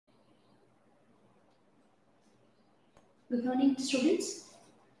Good morning, students.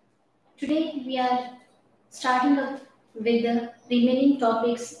 Today we are starting up with the remaining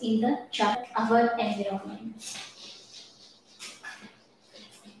topics in the chapter Our Environment.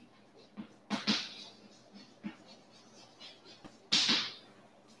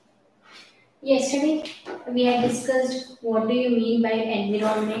 Yesterday we had discussed what do you mean by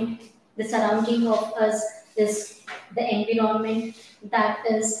environment. The surrounding of us is the environment. That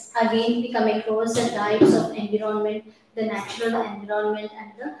is again we come across the types of environment, the natural environment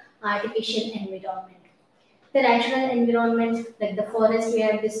and the artificial environment. The natural environment, like the forest, we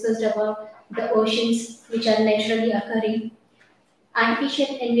have discussed about the oceans, which are naturally occurring.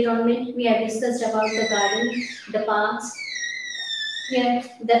 Artificial environment, we have discussed about the garden, the parks, here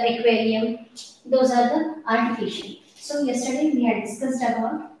the aquarium. Those are the artificial. So yesterday we had discussed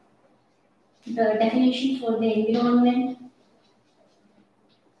about the definition for the environment.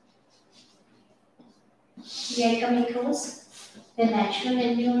 We had come across the natural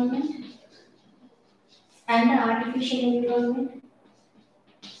environment and the artificial environment.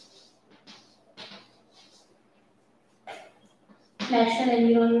 Natural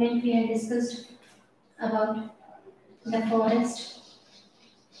environment, we had discussed about the forest,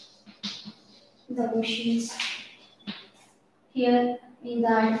 the oceans. Here in the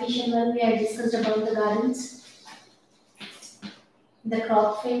artificial one, we have discussed about the gardens, the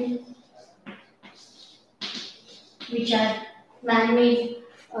crop field, which are man-made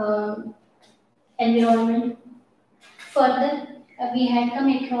environment. Further, we had come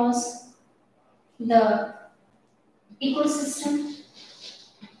across the ecosystem.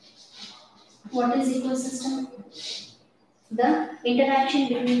 What is ecosystem? The interaction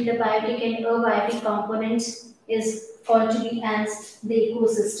between the biotic and abiotic components is called to be as the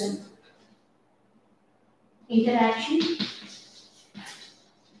ecosystem. Interaction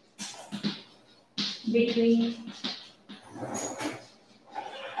between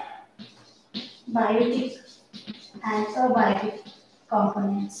biotic and abiotic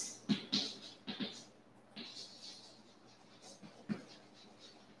components.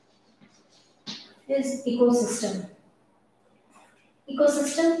 Is ecosystem.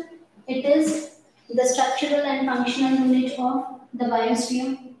 Ecosystem, it is the structural and functional unit of the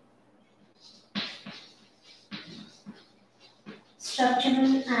biosphere.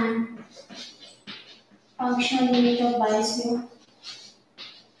 Structural and functional unit of biosphere.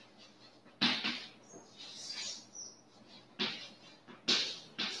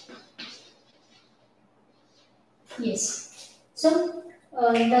 Yes. So,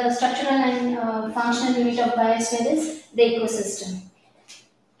 the structural and functional unit of biosphere is the ecosystem.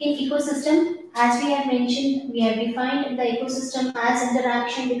 In ecosystem, as we have mentioned, we have defined the ecosystem as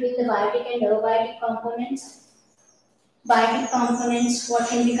interaction between the biotic and abiotic components. Biotic components, what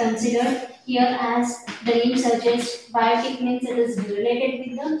can be considered here as the name suggests, biotic means it is related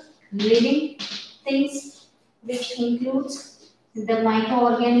with the living things, which includes the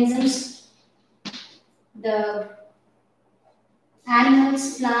microorganisms, the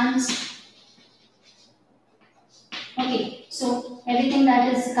animals, plants. Okay, so everything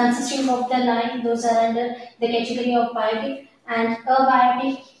that is consisting of the line, those are under the category of biotic, and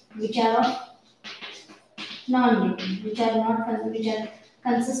abiotic, which are of non-living, which are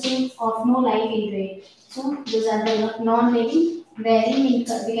consisting of no life into it. So those are the non-living, wherein we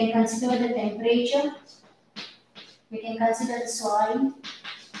can consider the temperature, we can consider the soil,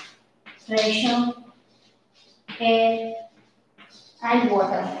 pressure, air, and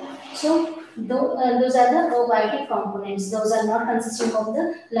water. So those are the abiotic components. Those are not consisting of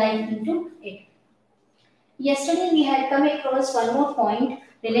the life into it. Yesterday we had come across one more point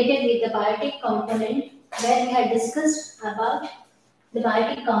related with the biotic component, where we had discussed about the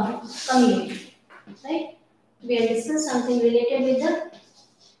biotic community. Right? We had discussed something related with the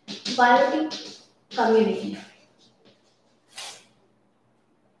biotic community.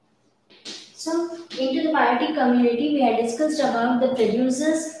 So, into the biotic community, we had discussed about the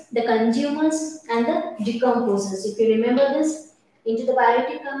producers, the consumers, and the decomposers. If you remember this, into the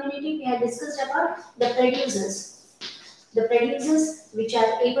biotic community, we had discussed about the producers. The producers, which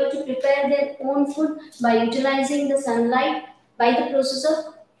are able to prepare their own food by utilizing the sunlight by the process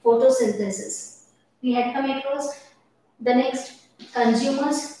of photosynthesis. We had come across the next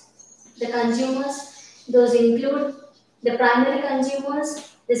consumers. The consumers, those include the primary consumers,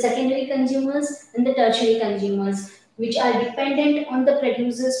 the secondary consumers, and the tertiary consumers, which are dependent on the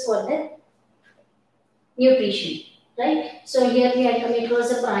producers for their nutrition. Right? So here we had come across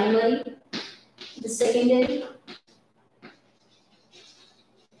the primary, the secondary,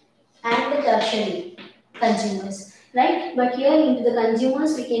 and the tertiary consumers. right? But here into the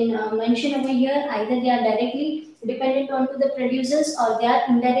consumers, we can mention over here either they are directly dependent onto the producers or they are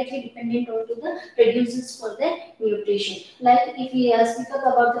indirectly dependent onto the producers for their nutrition. Like if we speak up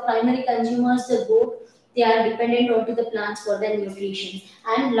about the primary consumers, the goat, they are dependent onto the plants for their nutrition,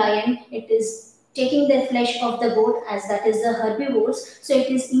 and lion, it is taking the flesh of the goat as that is the herbivores, so it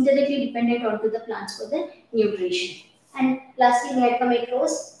is indirectly dependent onto the plants for the nutrition. And lastly, we have come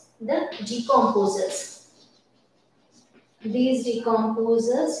across the decomposers. These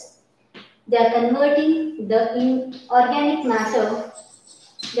decomposers, they are converting the organic matter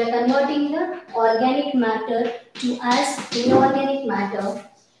to as inorganic matter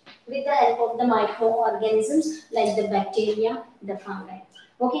with the help of the microorganisms like the bacteria, the fungi.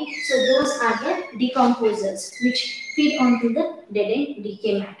 Okay, so those are the decomposers which feed onto the dead and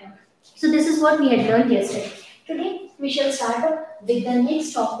decay matter. So this is what we had learned yesterday. Today we shall start up with the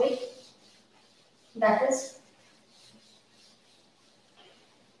next topic, that is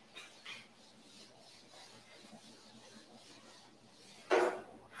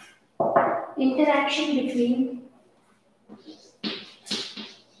interaction between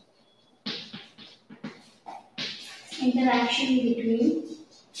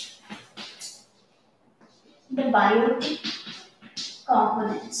the biotic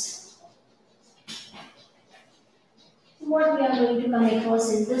components. What we are going to come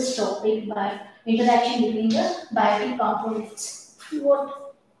across in this topic by interaction between the biotic components.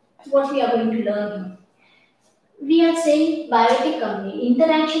 What we are going to learn here. We are saying biotic company,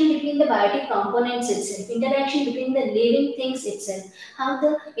 interaction between the biotic components itself, interaction between the living things itself, how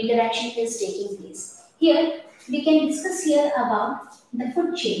the interaction is taking place. Here, we can discuss here about the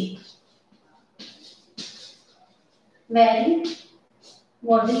food chain. Wherein,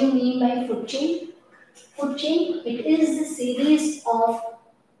 what do you mean by food chain? Food chain, it is the series of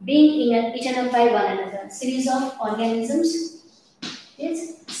being eaten up by one another. Series of organisms.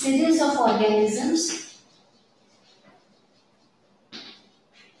 Yes, series of organisms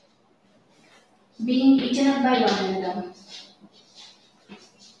being eaten up by one another.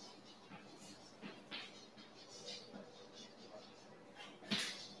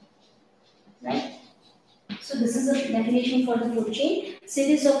 Right? So this is a definition for the food chain.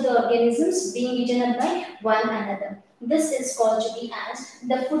 Series of the organisms being eaten up by one another. This is called to be as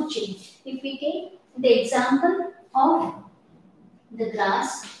the food chain. If we take the example of the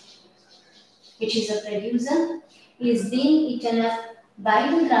grass, which is a producer, is being eaten up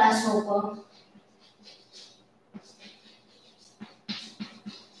by the grasshopper,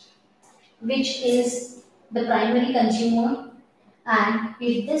 which is the primary consumer, and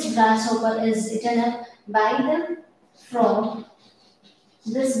if this grasshopper is eaten up by the frog,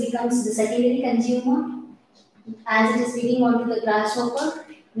 this becomes the secondary consumer as it is feeding onto the grasshopper.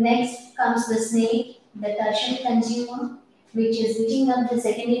 Next comes the snake, the tertiary consumer, which is eating up the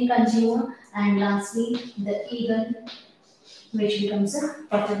secondary consumer, and lastly the eagle, which becomes a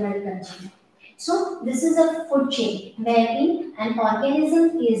quaternary consumer. So this is a food chain wherein an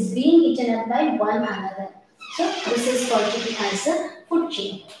organism is being eaten up by one another. So this is called to be as a food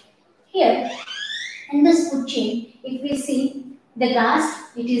chain. Here in this food chain, if we see the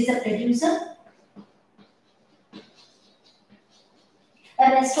grass, it is the producer. The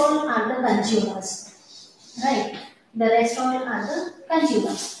rest all are the consumers. Right? The rest all are the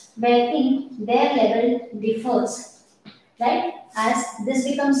consumers. Wherein their level differs. Right? As this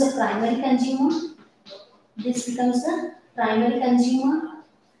becomes the primary consumer, this becomes the primary consumer,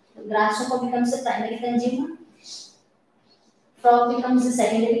 the grasshopper becomes the primary consumer, frog becomes the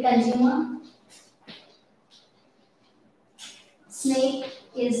secondary consumer, snake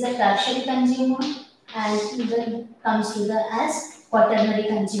is the tertiary consumer, and eagle comes to the as quaternary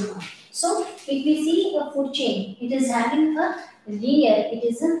consumer. So if we see a food chain, it is having a linear, it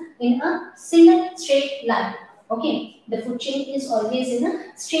is in a single straight line. Okay, the food chain is always in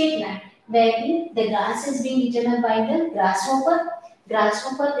a straight line, wherein the grass is being eaten up by the grasshopper,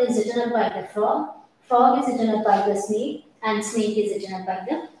 grasshopper is eaten up by the frog, frog is eaten up by the snake, and snake is eaten up by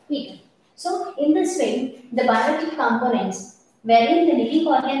the eagle. So in this way, the biotic components, wherein the living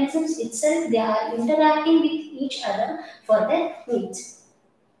organisms itself, they are interacting with each other for their needs.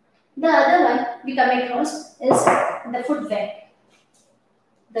 The other one we come across is the food web.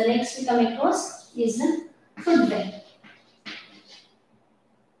 The next we come across is the food web.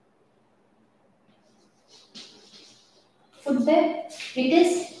 Food web, it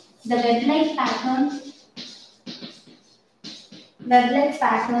is the web-like pattern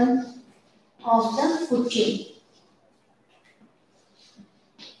of the food chain.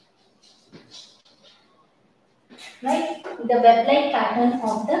 right? The web-like pattern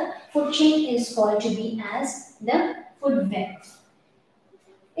of the food chain is called to be as the food web.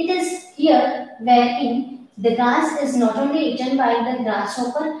 It is here wherein the grass is not only eaten by the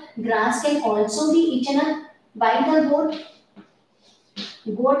grasshopper, grass can also be eaten up by the goat.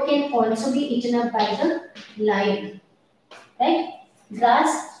 Goat can also be eaten up by the lion, right?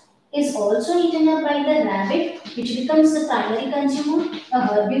 Grass is also eaten up by the rabbit, which becomes the primary consumer, a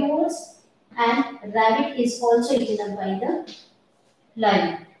herbivores, and rabbit is also eaten up by the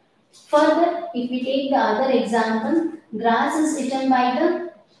lion. Further, if we take the other example, grass is eaten by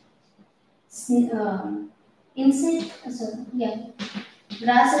the uh, insect. Sorry, yeah,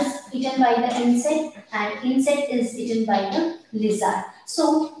 grass is eaten by the insect, and insect is eaten by the lizard.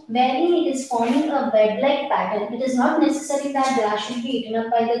 So, wherein it is forming a bed-like pattern, it is not necessary that grass should be eaten up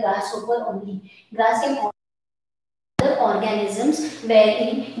by the grasshopper only. Grass can also other organisms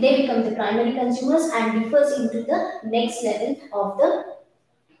wherein they become the primary consumers and differs into the next level of the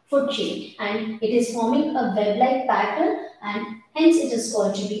food chain, and it is forming a web-like pattern, and hence it is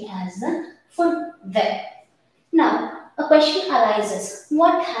called to be as the food web. Now, a question arises: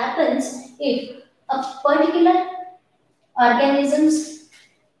 what happens if a particular organisms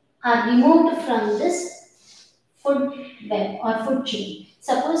are removed from this food web or food chain?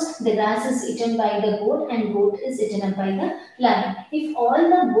 Suppose the grass is eaten by the goat and goat is eaten up by the lion. If all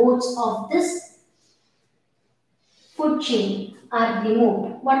the goats of this food chain are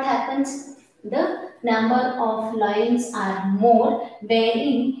removed, what happens? The number of lions are more,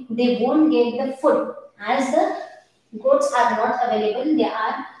 wherein they won't get the food. As the goats are not available, they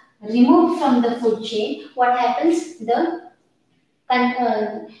are removed from the food chain. What happens? The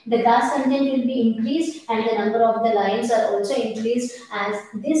grass content will be increased and the number of the lions are also increased, as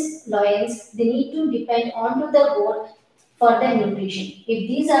these lions they need to depend onto the goat for their nutrition. If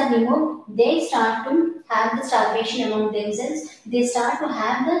these are removed, they start to have the starvation among themselves. They start to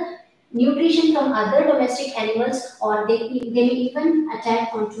have the nutrition from other domestic animals, or they may even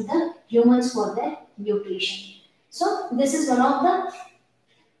attack onto the humans for their nutrition. So this is one of the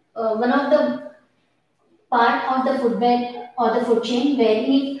part of the food web or the food chain where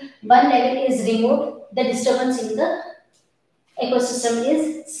if one level is removed, the disturbance in the ecosystem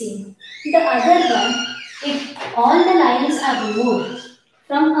is seen. The other one, if all the lines are removed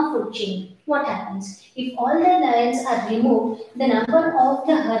from a food chain, what happens? If all the lines are removed, the number of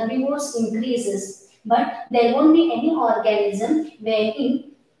the herbivores increases, but there won't be any organism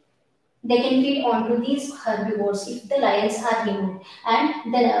wherein they can feed onto these herbivores if the lions are removed,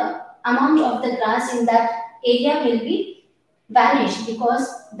 and the amount of the grass in that area will be vanished because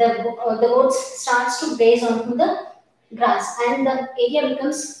the goats starts to graze onto the grass and the area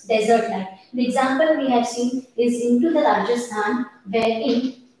becomes desert like. The example we have seen is into the Rajasthan,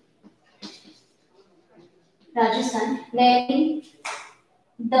 wherein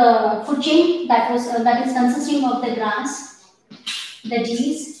the food chain that is consisting of the grass, the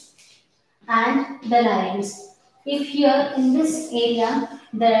deers, and the lions. If here in this area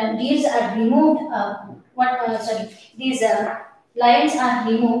the deers are removed, these lions are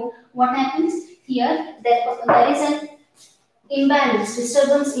removed, what happens? Here there is an imbalance,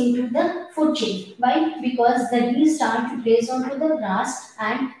 disturbance into the food chain. Why? Because the deer start to graze onto the grass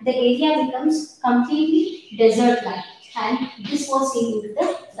and the area becomes completely desert-like. And this was seen into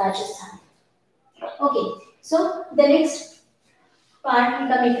the Rajasthan. Okay, so the next part we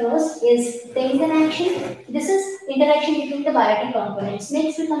come across is the interaction. This is interaction between the biotic components.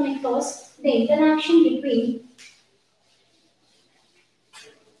 Next we come across the interaction between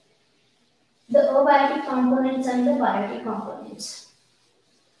the abiotic components and the biotic components.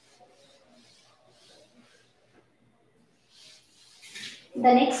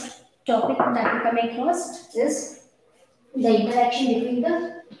 The next topic that we come across is the interaction between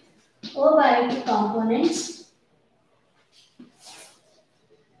the abiotic components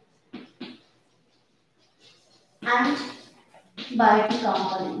and biotic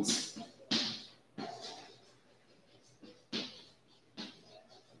components.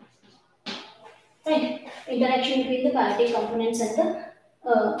 Right. Interaction between the biotic components and the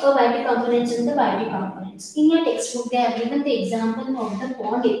abiotic components and the biotic components. In your textbook, they have given the example of the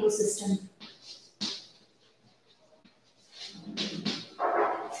pond ecosystem.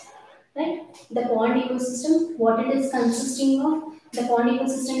 Right? The pond ecosystem, what it is consisting of? The pond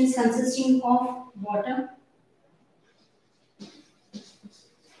ecosystem is consisting of water,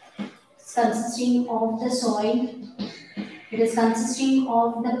 it's consisting of the soil, it is consisting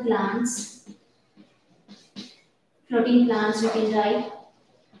of the plants, floating plants we can write,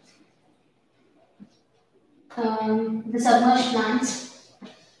 the submerged plants,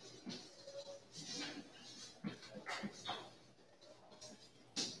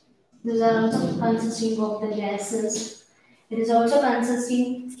 These are also consisting of the gases. It is also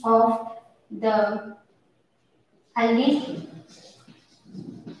consisting of the algae,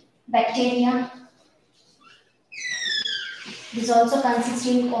 bacteria. It is also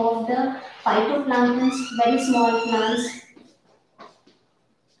consisting of the phytoplanktons, very small plants,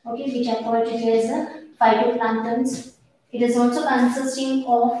 okay, which are called as the phytoplanktons. It is also consisting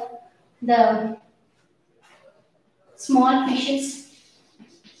of the small fishes,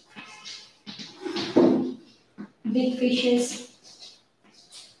 big fishes,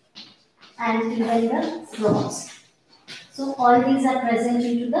 and even the frogs. So all these are present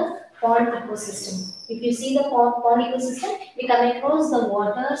into the pond ecosystem. If you see the pond ecosystem, we come across the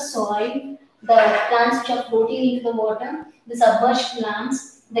water, soil, the plants which are floating into the water, the submerged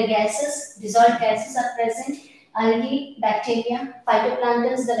plants, the gases, dissolved gases are present, algae, bacteria,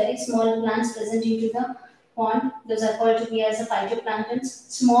 phytoplanktons, the very small plants present into the pond. Those are called to be as the phytoplanktons,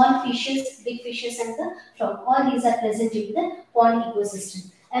 small fishes, big fishes, and the frog. All these are present into the pond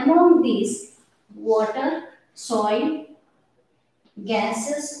ecosystem. Among these, water, soil,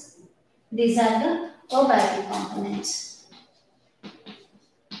 gases, these are the abiotic components,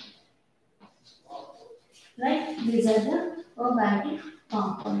 right? These are the abiotic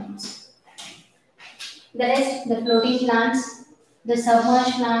components. The rest, the floating plants, the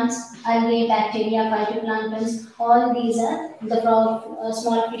submerged plants, algae, bacteria, phytoplanktons, all these are the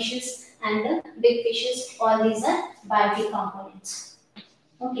small fishes and the big fishes, all these are biotic components.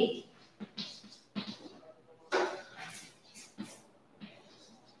 Okay.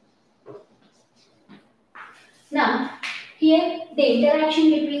 Now, here the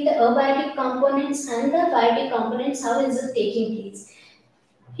interaction between the abiotic components and the biotic components, how is it taking place?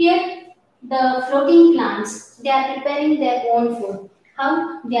 Here, the floating plants, they are preparing their own food.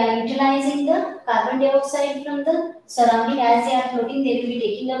 How? They are utilizing the carbon dioxide from the surrounding. As they are floating, they will be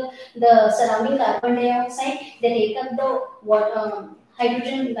taking up the surrounding carbon dioxide. They take up the water,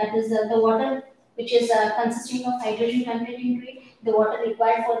 hydrogen, that is the water which is consisting of hydrogen content into it, the water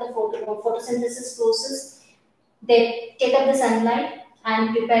required for the photosynthesis process. They take up the sunlight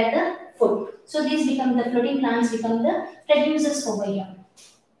and prepare the food. So these become the floating plants, become the producers over here.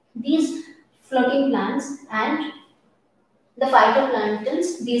 These floating plants and the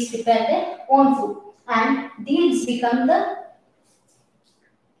phytoplanktons, these prepare their own food, and these become the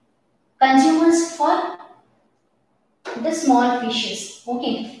consumers for the small fishes.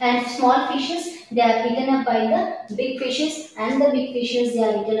 Okay, and small fishes, they are eaten up by the big fishes, and the big fishes, they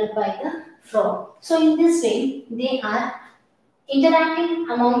are eaten up by the frog. So in this way, they are interacting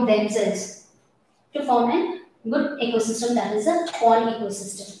among themselves to form a good ecosystem, that is a pond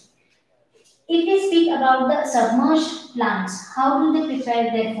ecosystem. If we speak about the submerged plants, how do they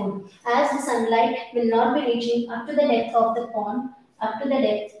prepare their food? As the sunlight will not be reaching up to the depth of the pond, up to the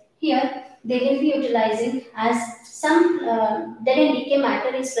depth, here they will be utilizing as some dead and decay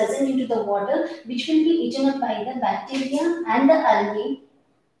matter is present into the water, which will be eaten up by the bacteria and the algae.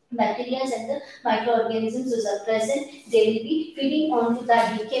 Bacteria and the microorganisms those are present, they will be feeding onto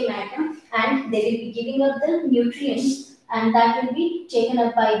that decay matter, and they will be giving up the nutrients, and that will be taken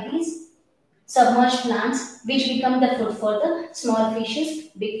up by these submerged plants, which become the food for the small fishes,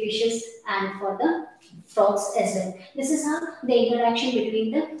 big fishes, and for the frogs as well. This is how the interaction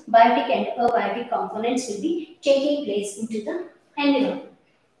between the biotic and abiotic components will be taking place into the environment.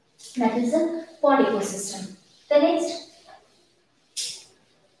 That is the pond ecosystem. The next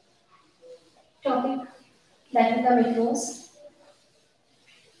topic that we come across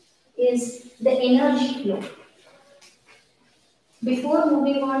is the energy flow. Before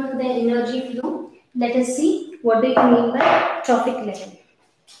moving on to the energy flow, let us see what do you mean by trophic level.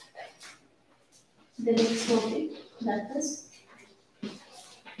 The next topic, that is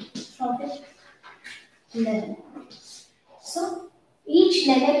trophic level. So each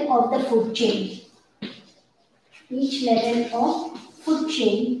level of the food chain, each level of food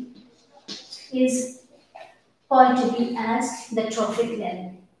chain is called to be as the trophic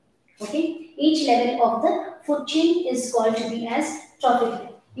level. Okay, each level of the food chain is called to be as trophic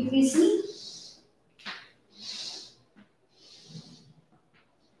level. If we see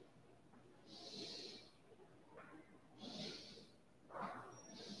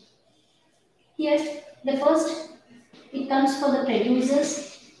here, the first it comes for the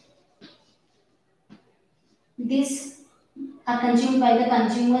producers. These are consumed by the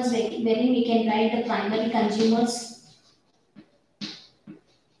consumers, wherein we can write the primary consumers.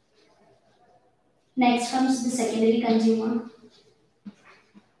 Next comes the secondary consumer.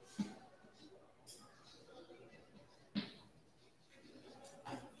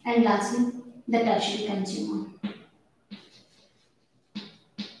 And lastly, the tertiary consumer.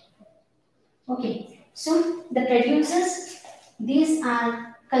 the producers, these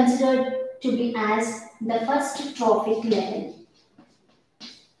are considered to be as the first trophic level.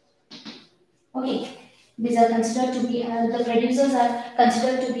 Okay, these are considered to be, the producers are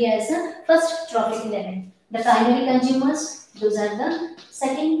considered to be as the first trophic level. The primary consumers, those are the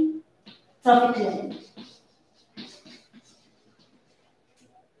second trophic level.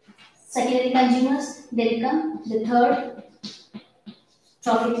 Secondary consumers, they become the third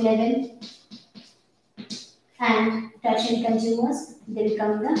trophic level, and tertiary consumers, they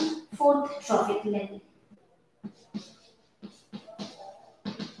become the fourth trophic level.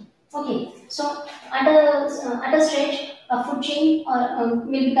 Okay, so at a stage, a food chain will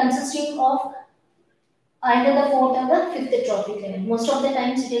be consisting of either the fourth or the fifth trophic level. Most of the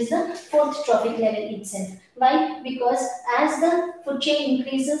times it is the fourth trophic level itself. Why? Because as the food chain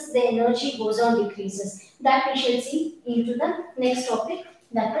increases, the energy goes on decreases. That we shall see into the next topic,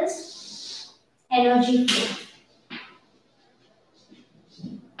 that is energy flow.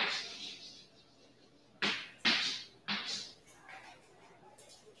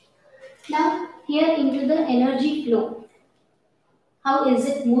 Now here into the energy flow. How is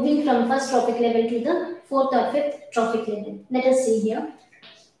it moving from first trophic level to the fourth or fifth trophic level? Let us see here.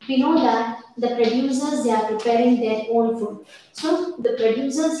 We know that the producers, they are preparing their own food. So the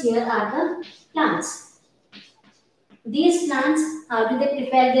producers here are the plants. These plants, how do they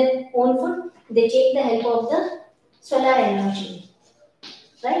prepare their own food? They take the help of the solar energy.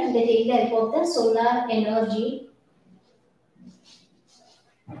 Right? They take the help of the solar energy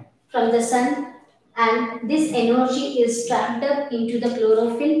from the sun, and this energy is trapped up into the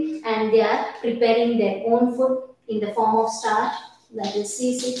chlorophyll, and they are preparing their own food in the form of starch, that is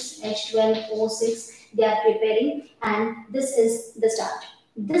C6H12O6. They are preparing, and this is the starch.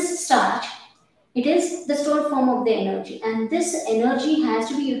 This starch, it is the stored form of the energy, and this energy has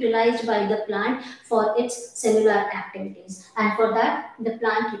to be utilized by the plant for its cellular activities, and for that the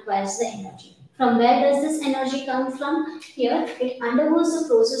plant requires the energy. From where does this energy come from? Here it undergoes the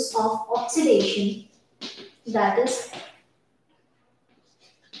process of oxidation, that is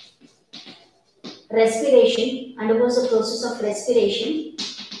respiration, undergoes the process of respiration,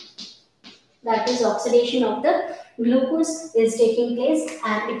 that is oxidation of the glucose is taking place,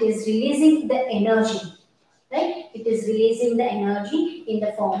 and it is releasing the energy, right? It is releasing the energy in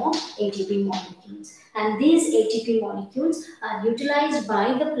the form of ATP molecules, and these ATP molecules are utilized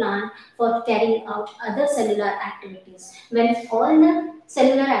by the plant for carrying out other cellular activities. When all the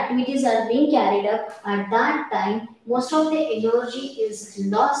cellular activities are being carried out, at that time most of the energy is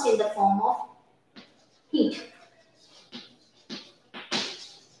lost in the form of heat.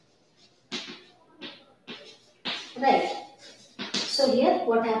 Right. So here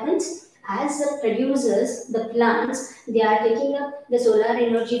what happens, as the producers, the plants, they are taking up the solar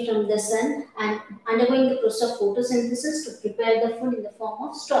energy from the sun and undergoing the process of photosynthesis to prepare the food in the form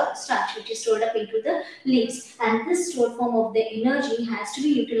of starch, which is stored up into the leaves. And this stored form of the energy has to be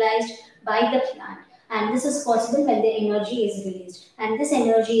utilized by the plant. And this is possible when the energy is released. And this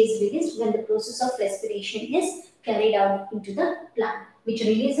energy is released when the process of respiration is carried out into the plant, which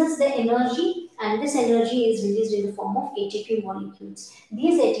releases the energy, and this energy is released in the form of ATP molecules.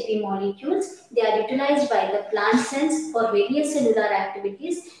 These ATP molecules, they are utilized by the plant cells for various cellular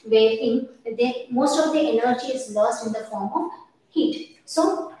activities, wherein most of the energy is lost in the form of heat.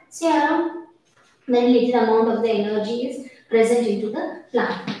 So, say around very little amount of the energy is present into the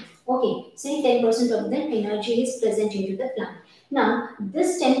plant. Okay, say 10% of the energy is present into the plant. Now,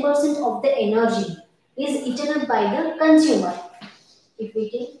 this 10% of the energy is eaten up by the consumer. If we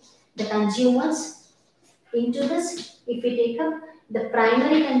take the consumers into this, if we take up the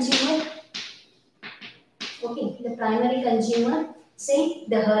primary consumer, okay, the primary consumer, say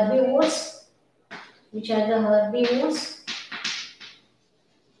the herbivores, which are the herbivores,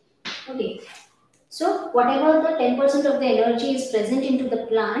 okay. So whatever the 10% of the energy is present into the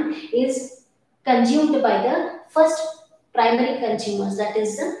plant is consumed by the first primary consumers, that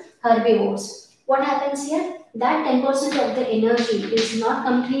is the herbivores. What happens here? That 10% of the energy is not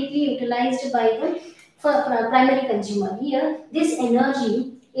completely utilized by the primary consumer. Here, this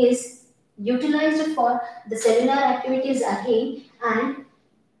energy is utilized for the cellular activities again, and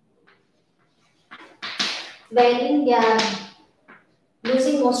wherein they are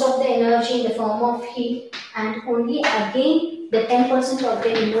losing most of the energy in the form of heat, and only again the 10% of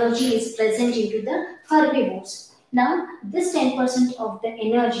the energy is present into the herbivores. Now, this 10% of the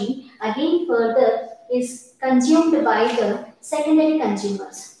energy again further is consumed by the secondary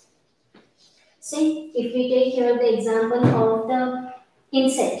consumers. See, if we take here the example of the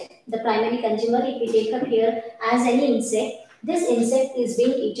insect, the primary consumer, if we take up here as any insect, this insect is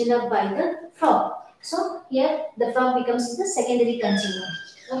being eaten up by the frog. So here the frog becomes the secondary consumer.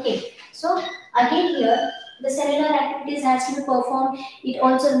 Okay. So again here the cellular activities has to be performed. It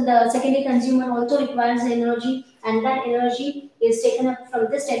also the secondary consumer also requires energy, and that energy is taken up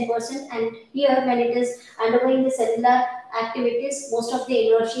from this 10%. And here when it is undergoing the cellular activities, most of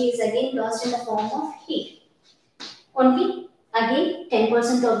the energy is again lost in the form of heat. Only again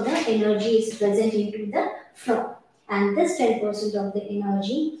 10% of the energy is present into the flow, and this 10% of the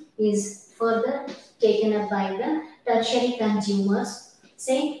energy is further taken up by the tertiary consumers.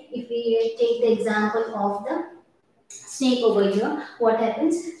 Say if we take the example of the snake over here, what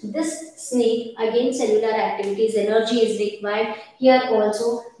happens? This snake, again cellular activities, energy is required. Here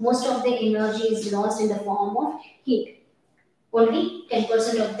also most of the energy is lost in the form of heat. Only 10%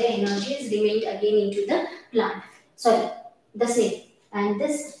 of the energy is remained again into the plant. Sorry, the same. And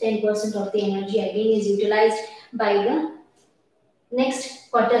this 10% of the energy again is utilized by the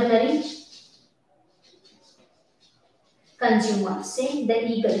next quaternary consumer. Say the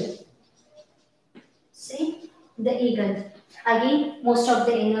eagle. Say the eagle. Again, most of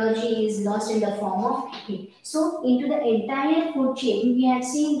the energy is lost in the form of heat. So, into the entire food chain, we have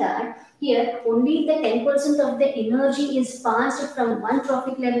seen that here only the 10% of the energy is passed from one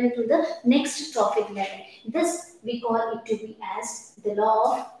trophic level to the next trophic level. This we call it to be as the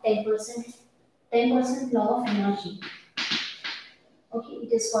law of 10% law of energy. Okay,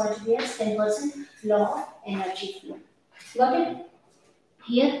 it is called to be as 10% law of energy flow. Got it?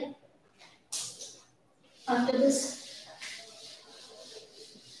 Here, after this,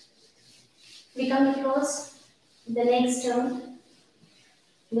 we come across the next term,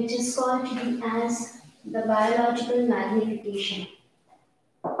 which is called to be as the biological magnification.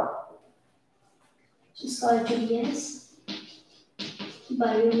 Which is called to be as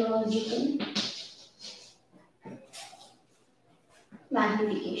biological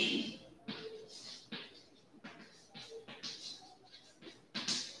magnification.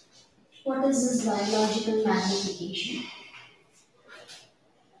 What is this biological magnification?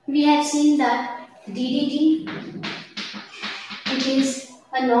 We have seen that DDT, it is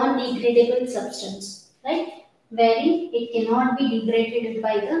a non-degradable substance, right? Wherein it cannot be degraded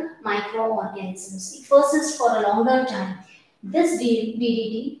by the microorganisms. It persists for a longer time. This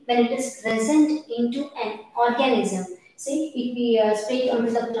DDT, when it is present into an organism, say if we spray it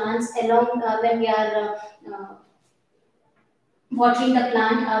onto the plants along when we are watering the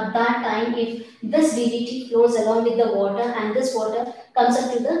plant at that time, if this DDT flows along with the water and this water comes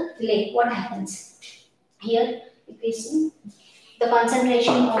up to the lake, what happens? Here, if we see the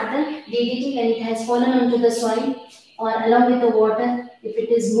concentration of the DDT when it has fallen onto the soil or along with the water, if it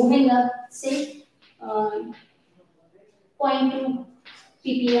is moving up, say uh, zero point 0.2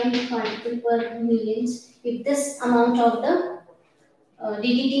 ppm particle per millions, if this amount of the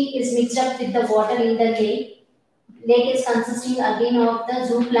DDT is mixed up with the water in the lake is consisting again of the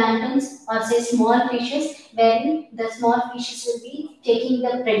zooplanktons or say small fishes, wherein the small fishes will be taking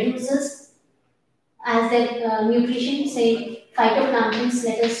the producers as their nutrition, say phytoplanktons,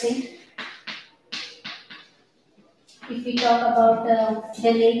 let us say. If we talk about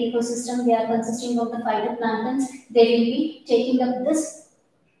the lake ecosystem, they are consisting of the phytoplanktons. They will be taking up this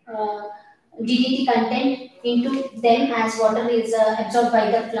uh, DDT content into them as water is absorbed by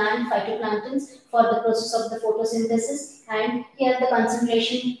the plant phytoplanktons for the process of the photosynthesis, and here the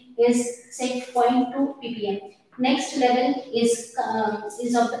concentration is say zero point 0.2 ppm. Next level is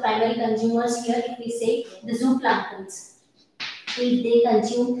of the primary consumers. Here if we say the zooplanktons, if they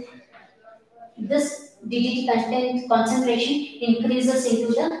consume this DDT content, concentration increases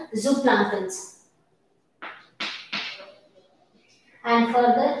into the zooplanktons, and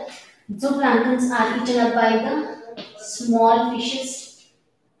further zooplanktons are eaten up by the small fishes,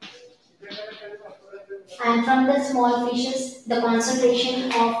 and from the small fishes the concentration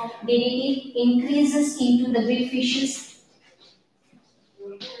of DDT increases into the big fishes,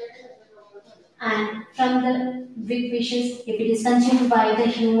 and from the big fishes, if it is consumed by the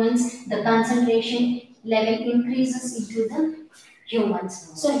humans, the concentration level increases into the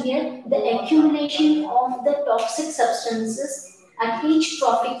humans. So here the accumulation of the toxic substances at each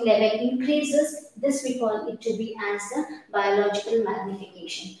trophic level increases. This we call it to be as the biological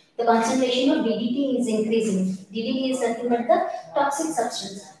magnification. The concentration of DDT is increasing. DDT is nothing but the toxic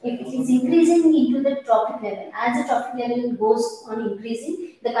substance. If it is increasing into the trophic level, as the trophic level goes on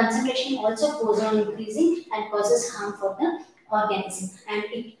increasing, the concentration also goes on increasing and causes harm for the organism. And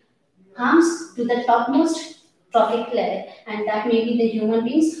it harms to the topmost trophic level, and that may be the human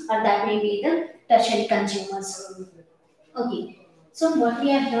beings or that may be the tertiary consumers. Okay, so what we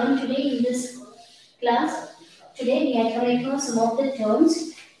have learned today in this class, today we have come across some of the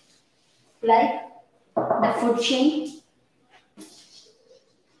terms like The food chain.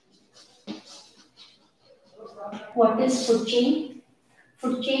 What is food chain?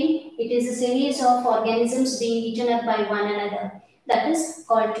 Food chain, it is a series of organisms being eaten up by one another. That is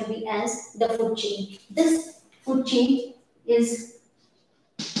called to be as the food chain. This food chain is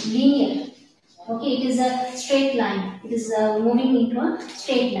linear. Okay, it is a straight line. It is moving into a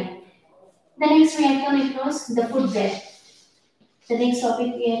straight line. The next we have come across the food web. The next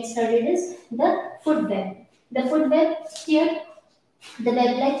topic we had studied is the food web. The food web here, the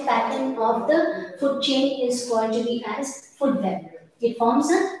web-like pattern of the food chain is called to be as food web. It forms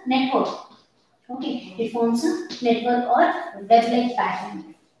a network. Okay, it forms a network or web-like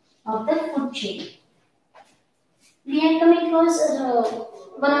pattern of the food chain. We had come across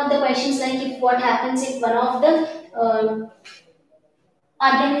one of the questions like if what happens if one of the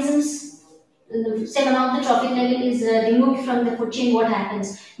organisms, say one of the trophic level is removed from the food chain, what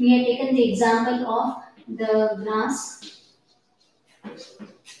happens? We had taken the example of the grass,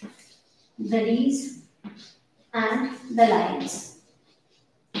 the bees, and the lions.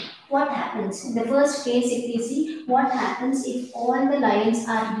 What happens? In the first case, if we see what happens if all the lions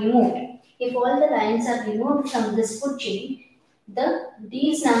are removed. If all the lions are removed from this food chain, the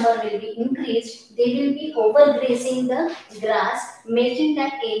bees number will be increased. They will be overgrazing the grass, making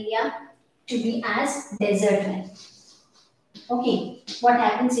that area to be as desert like. Okay, what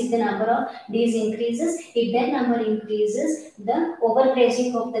happens if the number of bees increases? If that number increases, the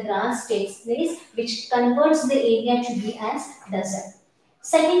overgrazing of the grass takes place, which converts the area to be as desert.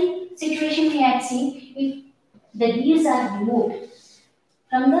 Second situation we had seen, if the bees are removed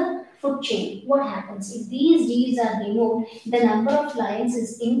from the food chain, what happens? If these bees are removed, the number of lions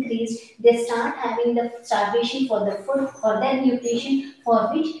is increased. They start having the starvation for the food or their nutrition,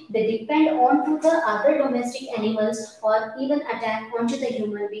 for which they depend on to the other domestic animals or even attack onto the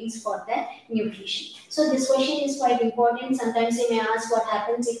human beings for their nutrition. So this question is quite important. Sometimes you may ask what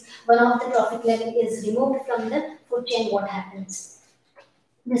happens if one of the trophic level is removed from the food chain, what happens?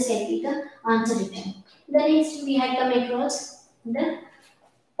 This can be the answer written. The next we had come across the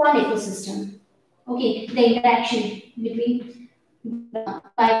pond ecosystem. Okay, the interaction between the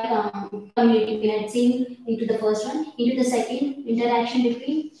community we had seen into the first one. Into the second, interaction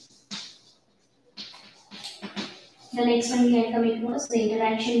between the next one we had come across the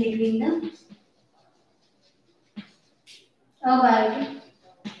interaction between the abiotic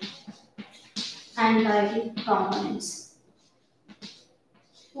and biotic components.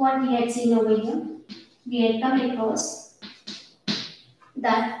 What we had seen over here, we had come across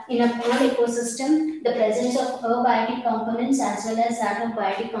that in a pond ecosystem, the presence of abiotic components as well as that of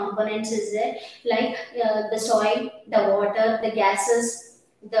biotic components is there, like the soil, the water, the gases,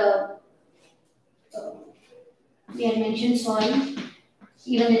 the we had mentioned soil,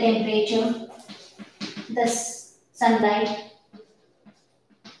 even the temperature, the sunlight,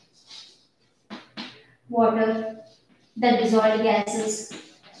 water, the dissolved gases,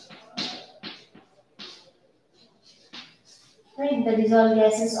 right? The dissolved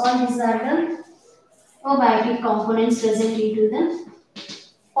gases, all these are the abiotic components present into the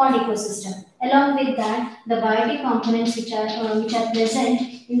pond ecosystem. Along with that, the biotic components which are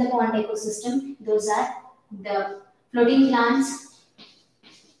present in the pond ecosystem, those are the floating plants.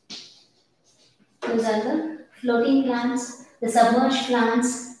 Those are the floating plants, the submerged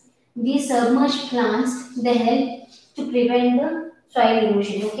plants. These submerged plants they help to prevent the soil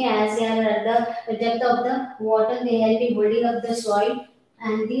erosion. Okay, as they are at the depth of the water, they help in holding up the soil,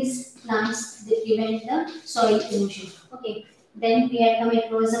 and these plants they prevent the soil erosion. Okay. Then we had come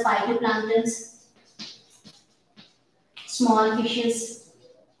across the phytoplanktons, small fishes,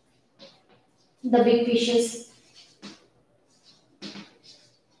 the big fishes,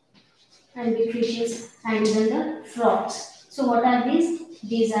 and big fishes, and even the frogs. So what are these?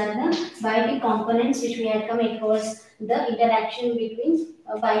 These are the biotic components which we had come across the interaction between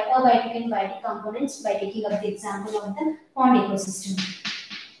abiotic and biotic components by taking up the example of the pond ecosystem.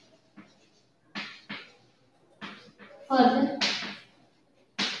 Further,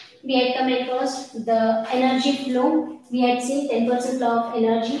 we had come across the energy flow. We had seen 10% law of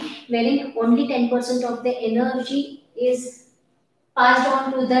energy, wherein only 10% of the energy is passed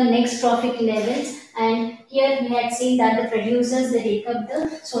on to the next trophic levels. And here we had seen that the producers they take up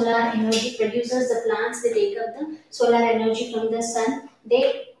the solar energy, producers the plants they take up the solar energy from the sun.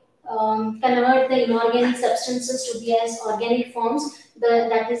 They convert the inorganic substances to be as organic forms. The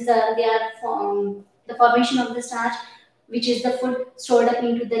formation of the starch, which is the food stored up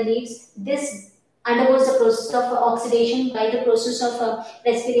into the leaves. This undergoes the process of oxidation. By the process of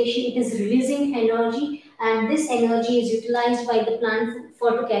respiration, it is releasing energy, and this energy is utilized by the plant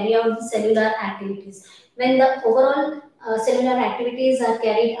for to carry out the cellular activities. When the overall cellular activities are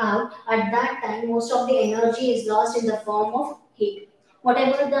carried out, at that time most of the energy is lost in the form of heat.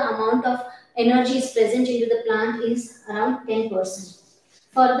 Whatever the amount of energy is present into the plant is around 10%.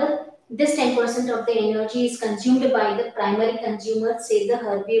 Further, this 10% of the energy is consumed by the primary consumer, say the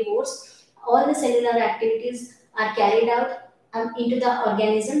herbivores. All the cellular activities are carried out into the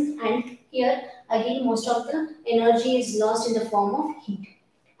organism, and here again most of the energy is lost in the form of heat,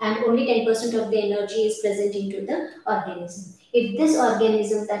 and only 10% of the energy is present into the organism. If this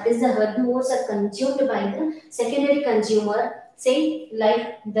organism, that is the herbivores, are consumed by the secondary consumer, say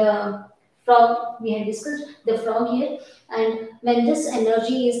like the frog, we have discussed the frog here, and when this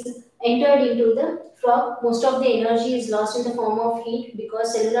energy is entered into the frog, most of the energy is lost in the form of heat,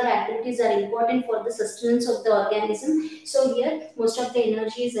 because cellular activities are important for the sustenance of the organism. So here most of the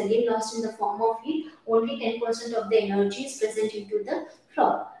energy is again lost in the form of heat. Only 10% of the energy is present into the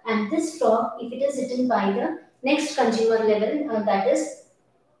frog. And this frog, if it is eaten by the next consumer level, that is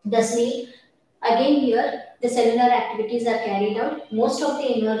the snail, again here the cellular activities are carried out. Most of the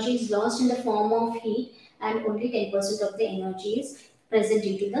energy is lost in the form of heat, and only 10% of the energy is present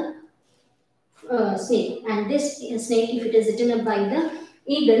into the snake. And this snake, if it is eaten up by the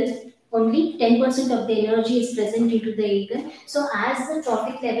eagle, only 10% of the energy is present into the eagle. So as the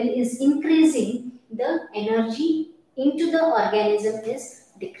trophic level is increasing, the energy into the organism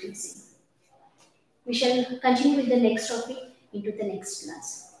is decreasing. We shall continue with the next topic into the next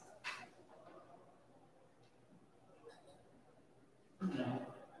class.